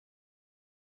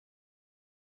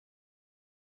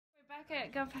Back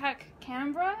at GovHack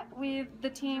Canberra with the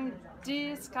Team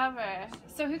Diiscover.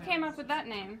 So who came up with that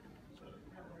name?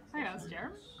 Hey, that was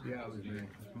Jeremy. Yeah, it was me.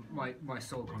 My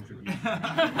sole contribution.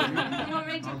 What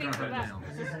made you think of that?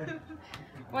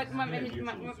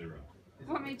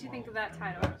 What made you think of that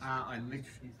title? I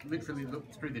literally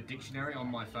looked through the dictionary on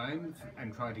my phone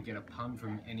and tried to get a pun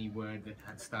from any word that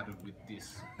had started with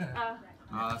this.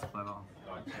 That's clever.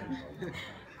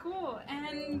 Cool.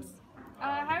 And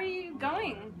how are you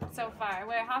going so far?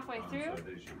 We're halfway through.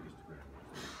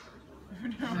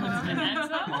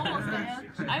 Almost there.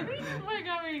 I think we're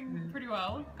going pretty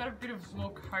well. Got a bit of more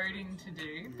coding to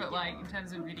do, but like in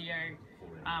terms of video,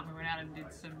 we went out and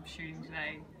did some shooting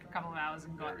today, a couple of hours,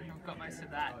 and got most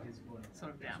of that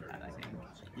sort of down pat, I think.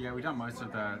 Yeah, we've done most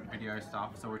of the video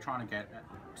stuff, so we're trying to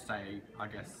stay, I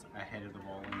guess, ahead of the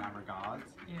ball in that regard.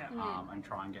 Yeah. And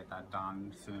try and get that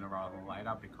done sooner rather than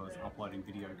later, because uploading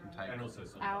video can take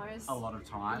Hours. a lot of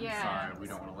time. Yeah. So we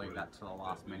don't want to leave that to the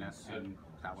last minute, and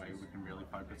that way we can really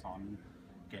focus on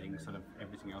getting sort of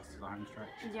everything else to the home stretch.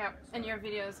 Yep. And your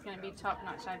video is going to be top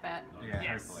notch, I bet. Yeah,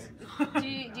 Yes.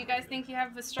 hopefully. Do you guys think you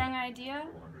have a strong idea?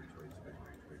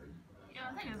 Yeah,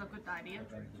 I think it's a good idea.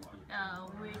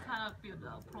 We kind of build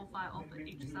a profile of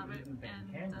each subject,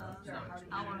 and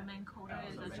our main code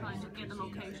is trying to get the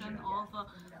location of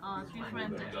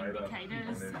different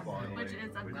indicators, which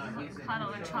is a kind of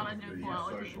a challenging for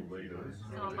our team.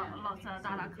 So lots of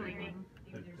data cleaning.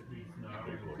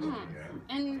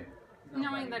 And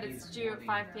knowing that it's due at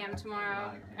 5 p.m.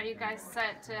 tomorrow, are you guys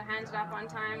set to hand it up on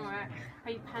time, or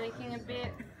are you panicking a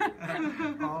bit?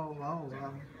 Oh well,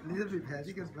 a little bit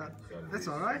panicky, but that's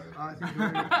all right.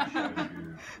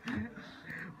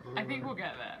 I think we'll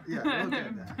get there. Yeah, we'll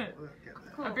get there. We'll get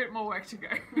there. Cool. A bit more work to go.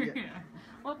 Yeah.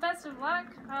 Well, best of luck.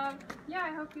 Yeah,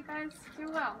 I hope you guys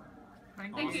do well.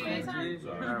 Thank you for your time.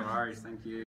 No worries, thank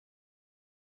you.